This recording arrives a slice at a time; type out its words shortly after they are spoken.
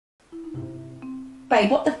Babe,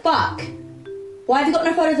 what the fuck? Why have you got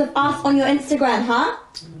no photos of us on your Instagram, huh?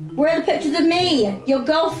 Where are the pictures of me, your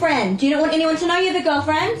girlfriend? Do you not want anyone to know you're the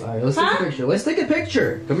girlfriend? Alright, let's take a picture. Let's take a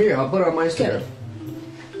picture. Come here, I'll put it on my Instagram.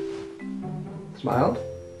 Good. Smile.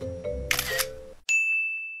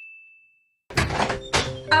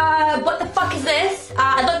 What the fuck is this?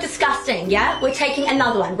 I look disgusting, yeah? We're taking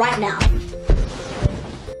another one right now.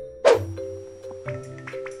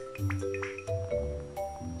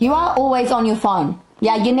 You are always on your phone.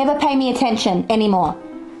 Yeah, you never pay me attention anymore.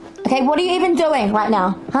 Okay, what are you even doing right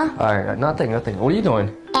now, huh? Alright, nothing. What are you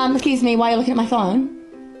doing? Excuse me, why are you looking at my phone?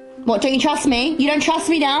 What, don't you trust me? You don't trust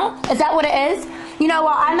me now? Is that what it is? You know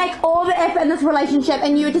what, I make all the effort in this relationship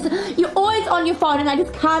and you're always on your phone and I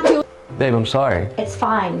just can't do it. Babe, I'm sorry. It's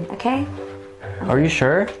fine, okay? Are you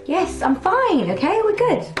sure? Yes, I'm fine, okay? We're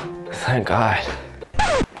good. Thank God.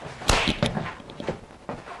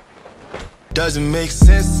 Doesn't make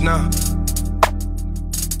sense now.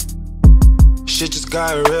 Shit just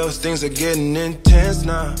got real, things are getting intense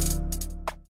now.